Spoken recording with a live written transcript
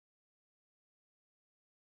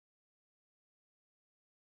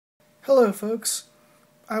Hello folks.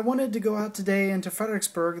 I wanted to go out today into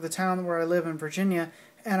Fredericksburg, the town where I live in Virginia,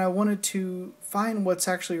 and I wanted to find what's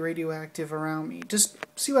actually radioactive around me. Just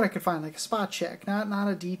see what I could find, like a spot check. Not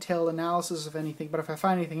a detailed analysis of anything, but if I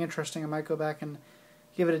find anything interesting I might go back and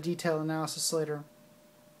give it a detailed analysis later.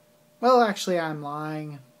 Well, actually I'm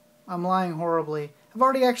lying. I'm lying horribly. I've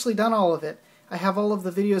already actually done all of it. I have all of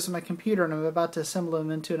the videos on my computer and I'm about to assemble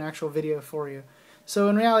them into an actual video for you. So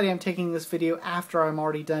in reality I'm taking this video after I'm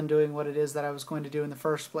already done doing what it is that I was going to do in the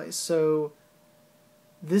first place. So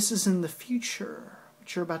this is in the future.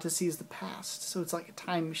 What you're about to see is the past. So it's like a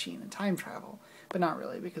time machine and time travel. But not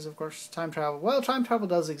really, because of course time travel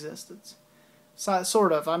does exist. It's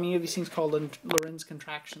sort of. I mean, you have these things called Lorentz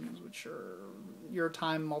contractions, which are your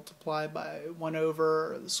time multiplied by 1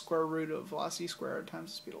 over the square root of velocity squared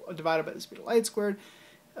times the speed of, divided by the speed of light squared.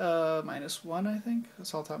 Minus 1, I think.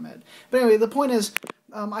 That's all top of my head. But anyway, the point is,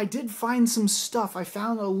 I did find some stuff. I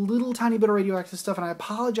found a little tiny bit of radioactive stuff, and I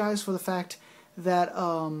apologize for the fact that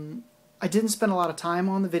I didn't spend a lot of time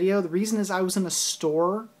on the video. The reason is I was in a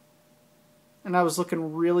store, and I was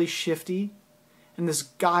looking really shifty, and this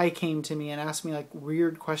guy came to me and asked me like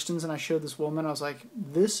weird questions, and I showed this woman. I was like,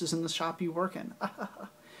 "This is in the shop you work in."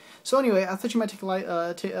 So anyway, I thought you might take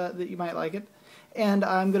a that you might like it. And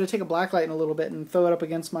I'm going to take a black light in a little bit and throw it up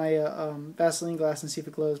against my Vaseline glass and see if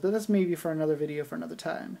it glows. But that's maybe for another video for another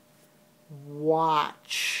time.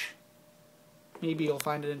 Watch. Maybe you'll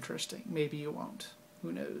find it interesting. Maybe you won't.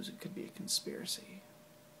 Who knows? It could be a conspiracy.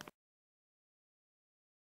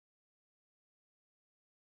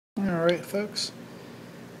 Alright, folks.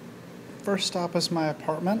 First stop is my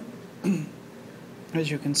apartment.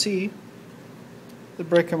 As you can see, the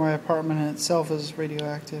brick in my apartment in itself is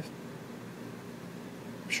radioactive.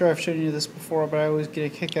 I'm sure I've shown you this before, but I always get a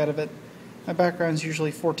kick out of it. My background is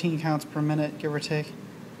usually 14 counts per minute, give or take.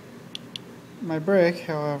 My brick,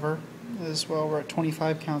 however, is, well, we're at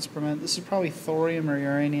 25 counts per minute. This is probably thorium or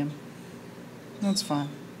uranium. That's fine.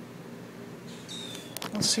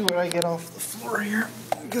 Let's see what I get off the floor here,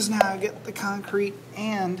 because now I get the concrete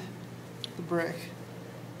and the brick.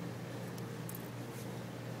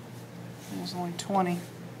 There's only 20.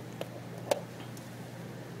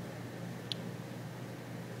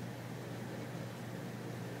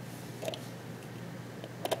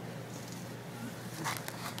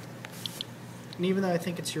 And even though I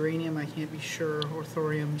think it's uranium, I can't be sure, or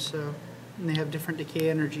thorium, so, and they have different decay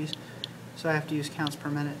energies, so I have to use counts per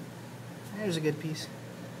minute. There's a good piece.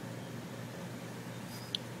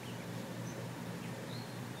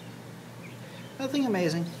 Nothing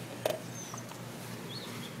amazing,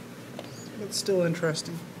 but still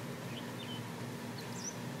interesting.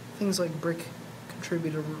 Things like brick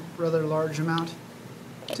contribute a rather large amount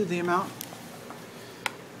to the amount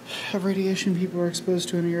of radiation people are exposed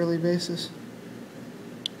to on a yearly basis.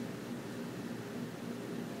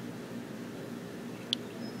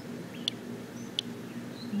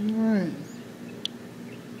 Alright.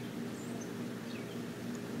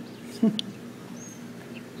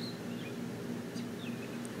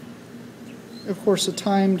 Of course, a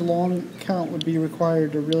timed long count would be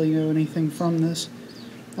required to really know anything from this.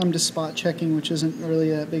 I'm just spot checking, which isn't really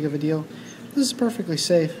that big of a deal. This is perfectly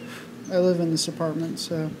safe. I live in this apartment,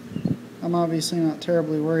 so I'm obviously not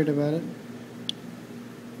terribly worried about it.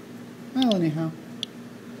 Well, anyhow,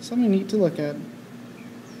 something neat to look at.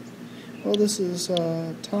 Well, this is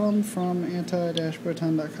Tom from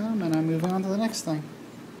anti-proton.com, and I'm moving on to the next thing.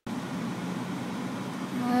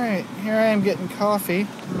 Alright, here I am getting coffee.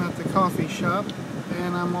 I'm at the coffee shop,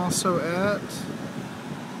 and I'm also at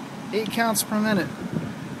 8 counts per minute.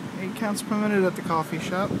 8 counts per minute at the coffee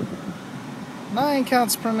shop. 9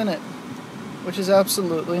 counts per minute, which is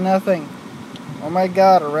absolutely nothing. Oh my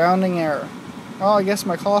god, a rounding error. Oh, I guess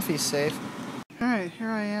my coffee's safe. Alright, here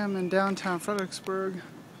I am in downtown Fredericksburg,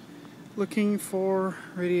 looking for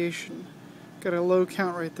radiation. Got a low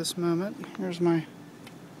count right this moment. Here's my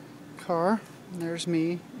car. And there's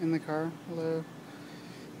me in the car. Hello.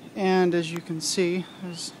 And as you can see,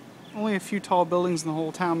 there's only a few tall buildings in the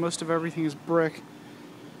whole town. Most of everything is brick.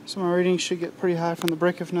 So my ratings should get pretty high from the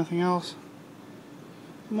brick if nothing else.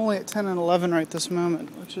 I'm only at 10 and 11 right this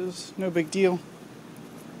moment, which is no big deal.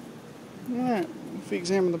 Alright, if we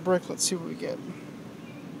examine the brick, let's see what we get.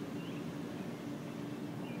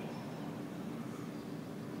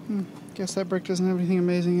 Guess that brick doesn't have anything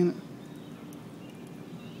amazing in it.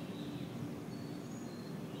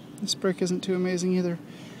 This brick isn't too amazing either.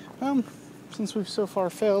 Since we've so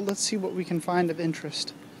far failed, let's see what we can find of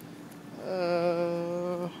interest.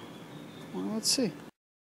 Well, let's see.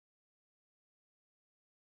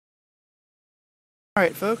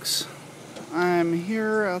 Alright folks, I'm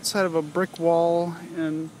here outside of a brick wall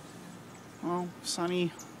in well,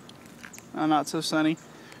 sunny, not so sunny,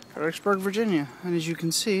 Fredericksburg, Virginia. And as you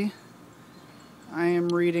can see, I am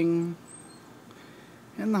reading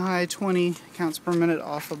in the high 20 counts per minute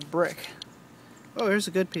off a brick. Oh, here's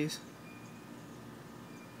a good piece.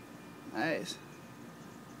 Nice.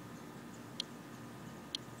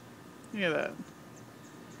 Look at that.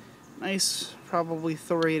 Nice, probably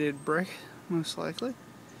thoriated brick, most likely.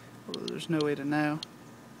 Although there's no way to know.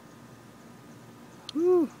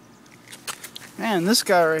 Whew. Man, this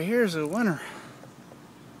guy right here is a winner.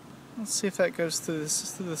 Let's see if that goes through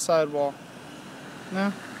the sidewall.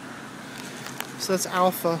 No? So that's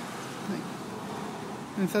alpha.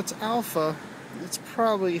 And if that's alpha, it's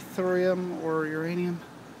probably thorium or uranium.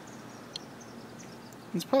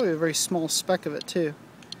 It's probably a very small speck of it too.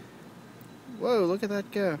 Whoa, look at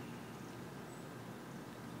that go.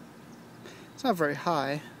 It's not very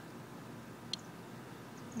high.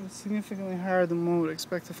 It's significantly higher than one would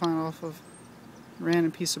expect to find off of a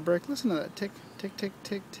random piece of brick. Listen to that tick, tick, tick,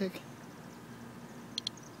 tick, tick.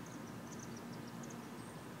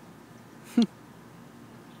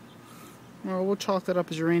 Well, we'll chalk that up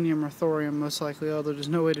as uranium or thorium most likely, although there's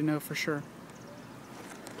no way to know for sure.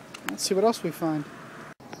 Let's see what else we find.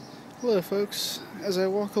 Hello folks, as I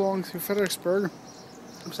walk along through Fredericksburg,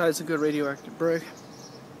 besides a good radioactive brick,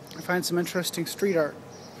 I find some interesting street art.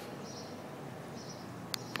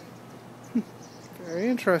 Very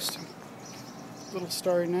interesting. Little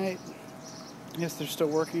Starry Night. I guess they're still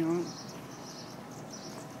working on it.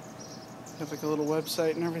 Have like a little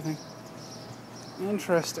website and everything.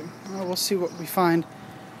 Interesting. Well, we'll see what we find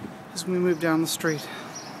as we move down the street.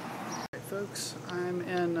 Alright folks, I'm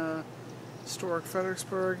in historic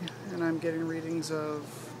Fredericksburg and I'm getting readings of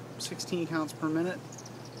 16 counts per minute.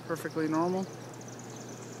 Perfectly normal.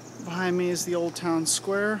 Behind me is the Old Town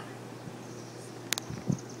Square.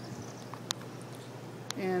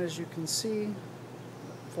 And as you can see,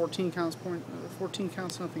 14 counts,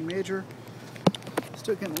 nothing major.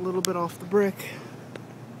 Still getting a little bit off the brick.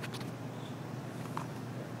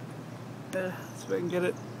 See if I can get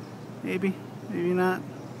it. Maybe, maybe not.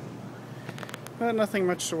 But nothing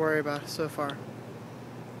much to worry about so far.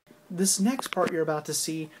 This next part you're about to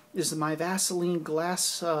see is my Vaseline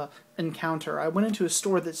Glass encounter. I went into a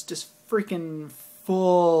store that's just freaking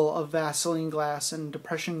full of Vaseline glass and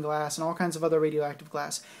depression glass and all kinds of other radioactive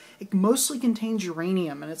glass. It mostly contains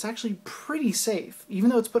uranium, and it's actually pretty safe, even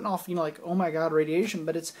though it's putting off, like, oh my god, radiation,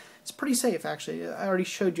 but it's pretty safe, actually. I already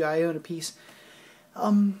showed you I own a piece.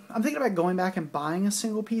 I'm thinking about going back and buying a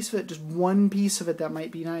single piece of it, just one piece of it that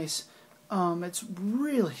might be nice. It's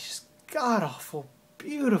really just god-awful,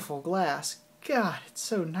 beautiful glass. God, it's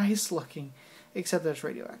so nice looking, except that it's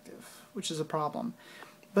radioactive, which is a problem.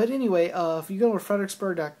 But anyway, if you go to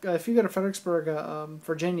Fredericksburg,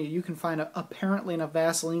 Virginia, you can find apparently enough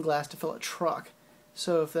Vaseline glass to fill a truck.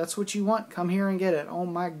 So if that's what you want, come here and get it. Oh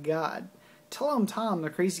my God! Tell him Tom, the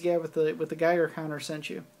crazy guy with the Geiger counter, sent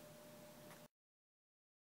you.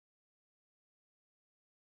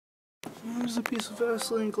 There's a piece of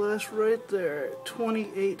Vaseline glass right there.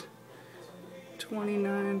 28,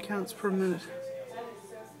 29 counts per minute.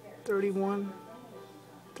 31,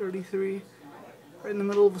 33. Right in the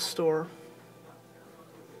middle of the store.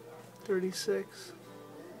 36,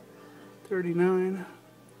 39,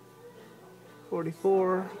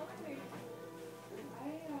 44,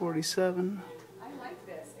 47,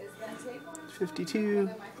 52,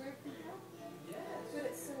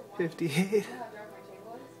 58.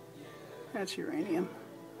 That's uranium.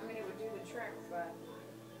 I mean, it would do the trick, but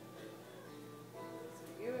it's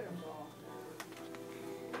beautiful.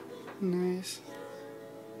 Nice.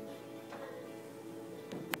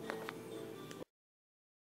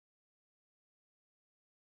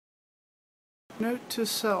 Note to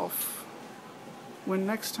self, when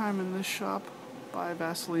next time in this shop, buy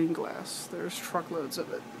Vaseline glass. There's truckloads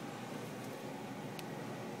of it.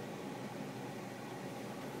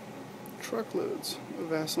 Truckloads of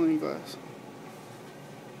Vaseline glass.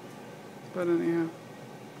 But anyhow,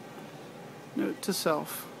 note to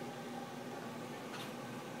self.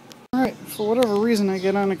 Alright, for whatever reason I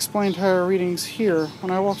get unexplained higher readings here.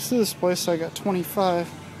 When I walked through this place I got 25.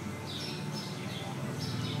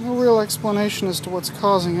 No real explanation as to what's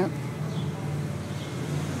causing it.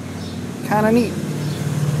 Kinda neat.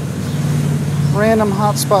 Random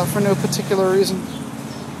hotspot for no particular reason.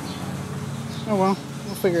 Oh well,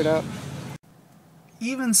 we'll figure it out.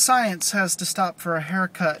 Even science has to stop for a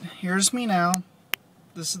haircut. Here's me now.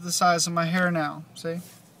 This is the size of my hair now. See? It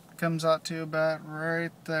comes out to about right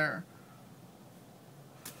there.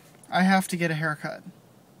 I have to get a haircut.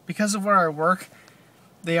 Because of where I work,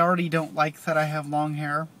 they already don't like that I have long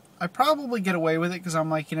hair. I probably get away with it because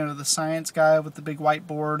I'm like, the science guy with the big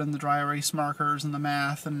whiteboard and the dry erase markers and the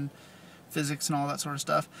math and physics and all that sort of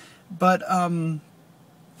stuff. But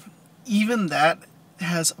even that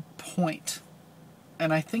has a point.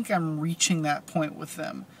 And I think I'm reaching that point with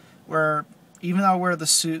them, where even though I wear the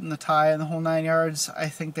suit and the tie and the whole 9 yards, I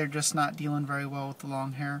think they're just not dealing very well with the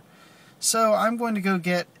long hair. So I'm going to go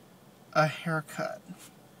get a haircut.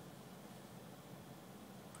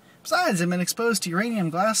 Besides, I've been exposed to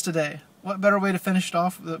uranium glass today. What better way to finish it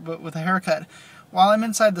off with a haircut? While I'm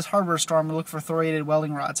inside this hardware store, I'm going to look for thoriated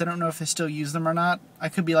welding rods. I don't know if they still use them or not. I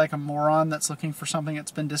could be like a moron that's looking for something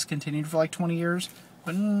that's been discontinued for like 20 years.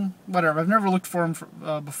 But whatever. I've never looked for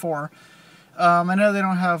them before. I know they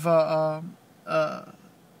don't have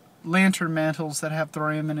lantern mantles that have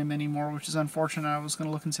thorium in them anymore, which is unfortunate. I was going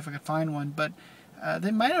to look and see if I could find one, but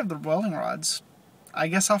they might have the welding rods. I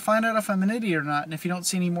guess I'll find out if I'm an idiot or not, and if you don't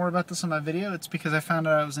see any more about this in my video, it's because I found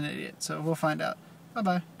out I was an idiot, so we'll find out.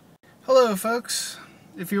 Bye-bye. Hello, folks.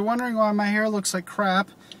 If you're wondering why my hair looks like crap,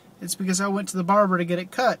 it's because I went to the barber to get it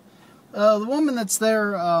cut. The woman that's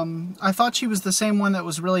there, I thought she was the same one that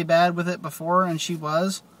was really bad with it before, and she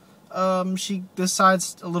was. This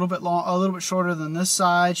side's a little bit shorter than this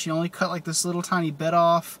side. She only cut like this little tiny bit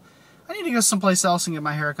off. I need to go someplace else and get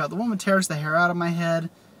my hair cut. The woman tears the hair out of my head.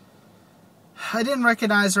 I didn't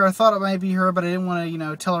recognize her. I thought it might be her, but I didn't want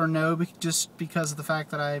to, tell her no, just because of the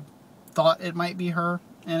fact that I thought it might be her,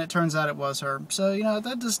 and it turns out it was her. So,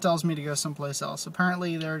 that just tells me to go someplace else.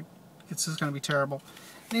 Apparently, it's just going to be terrible.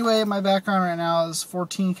 Anyway, my background right now is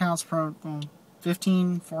 14 counts per,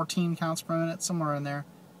 15, 14 counts per minute, somewhere in there.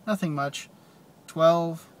 Nothing much.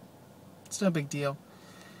 12. It's no big deal.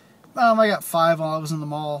 I got 5 while I was in the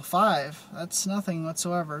mall. 5. That's nothing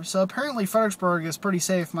whatsoever. So apparently Fredericksburg is pretty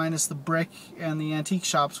safe, minus the brick and the antique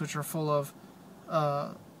shops, which are full of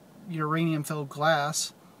uranium-filled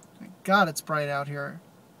glass. God, it's bright out here.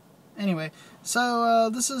 Anyway, so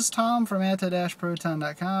this is Tom from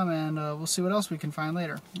anti-proton.com, and we'll see what else we can find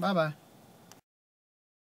later. Bye-bye.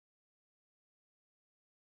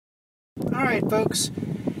 Alright, folks.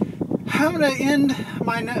 I'm going to end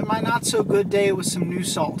my not-so-good day with some new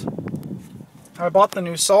salt. I bought the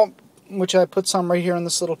new salt, which I put some right here on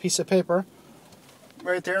this little piece of paper.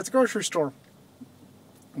 Right there at the grocery store.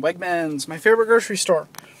 Wegmans, my favorite grocery store.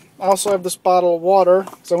 I also have this bottle of water,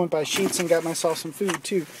 because I went by Sheets and got myself some food,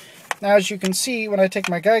 too. Now, as you can see, when I take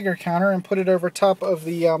my Geiger counter and put it over top of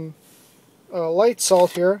the light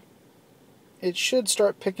salt here, it should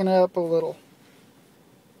start picking up a little.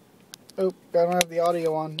 Oh, I don't have the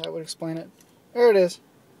audio on. That would explain it. There it is.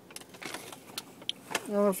 I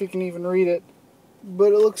don't know if you can even read it,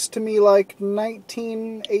 but it looks to me like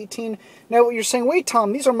 19, 18. Now, what you're saying, wait,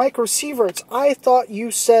 Tom, these are microsieverts. I thought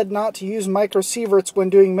you said not to use microsieverts when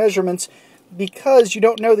doing measurements because you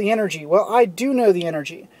don't know the energy. Well, I do know the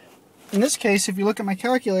energy. In this case, if you look at my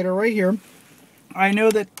calculator right here, I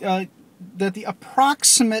know that that the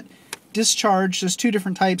approximate discharge, there's 2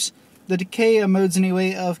 different types, the decay modes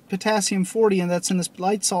anyway, of potassium-40, and that's in this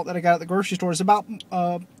light salt that I got at the grocery store, is about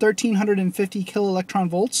 1,350 kiloelectron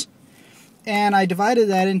volts. And I divided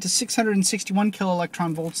that into 661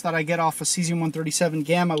 kiloelectron volts that I get off of cesium-137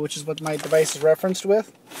 gamma, which is what my device is referenced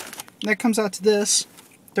with. And that comes out to this,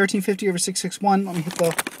 1350 over 661. Let me hit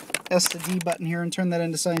the S to D button here and turn that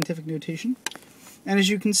into scientific notation. And as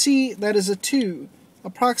you can see, that is a 2,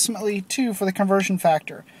 approximately 2 for the conversion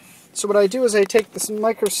factor. So what I do is I take this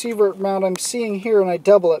microsievert amount I'm seeing here and I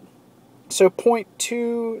double it. So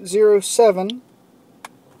 0.207,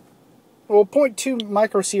 well 0.2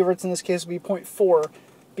 microsieverts in this case would be 0.4,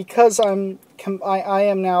 because I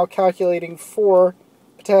am now calculating for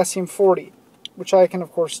potassium-40, which I can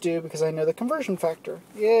of course do because I know the conversion factor.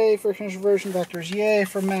 Yay for conversion factors, yay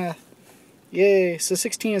for math. Yay, so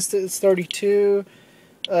 16 is 32,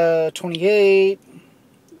 28,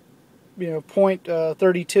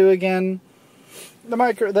 0.32 again.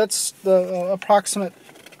 That's the approximate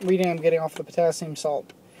reading I'm getting off the potassium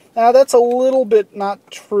salt. Now that's a little bit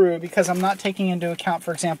not true because I'm not taking into account,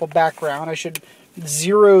 for example, background. I should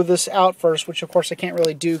zero this out first, which of course I can't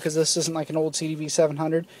really do because this isn't like an old CDV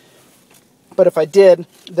 700. But if I did,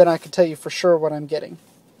 then I could tell you for sure what I'm getting.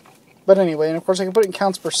 But anyway, and of course I can put it in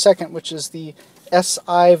counts per second, which is the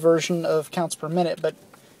SI version of counts per minute, but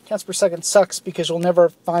counts per second sucks because you'll never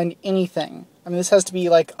find anything. I mean, this has to be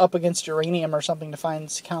like up against uranium or something to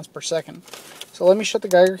find counts per second. So let me shut the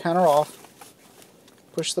Geiger counter off,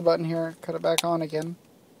 push the button here, cut it back on again,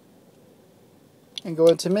 and go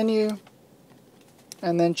into menu,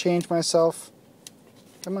 and then change myself.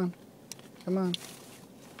 Come on, come on.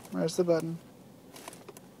 Where's the button?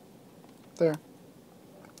 There.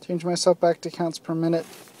 Change myself back to counts per minute.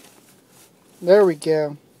 There we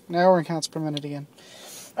go. Now we're in counts per minute again.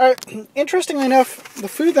 Alright, interestingly enough, the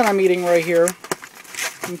food that I'm eating right here,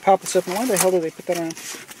 let me pop this open. Why the hell did they put that on?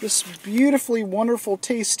 This beautifully wonderful,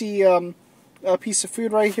 tasty piece of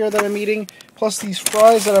food right here that I'm eating, plus these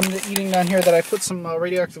fries that I'm eating down here that I put some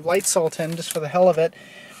radioactive light salt in just for the hell of it,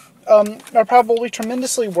 are probably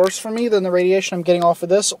tremendously worse for me than the radiation I'm getting off of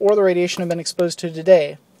this or the radiation I've been exposed to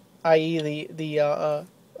today, i.e. the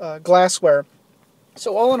glassware.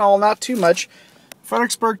 So all in all, not too much.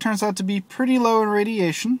 Fredericksburg turns out to be pretty low in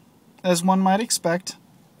radiation, as one might expect,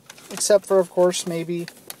 except for, of course, maybe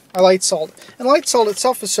a light salt. And light salt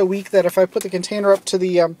itself is so weak that if I put the container up to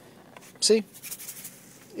the, see?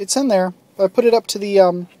 It's in there. If I put it up to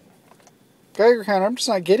the Geiger counter, I'm just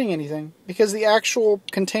not getting anything, because the actual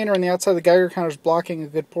container on the outside of the Geiger counter is blocking a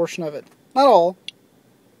good portion of it. Not all.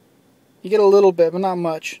 You get a little bit, but not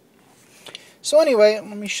much. So anyway,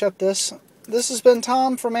 let me shut this. This has been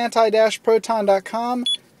Tom from anti-proton.com,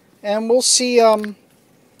 and we'll see what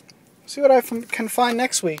I can find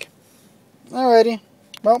next week. Alrighty.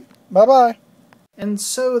 Well, bye-bye. And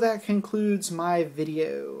so that concludes my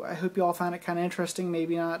video. I hope you all found it kind of interesting,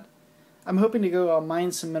 maybe not. I'm hoping to go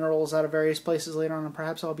mine some minerals out of various places later on, and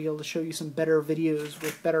perhaps I'll be able to show you some better videos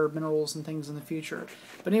with better minerals and things in the future.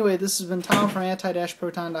 But anyway, this has been Tom from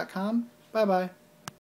anti-proton.com. Bye-bye.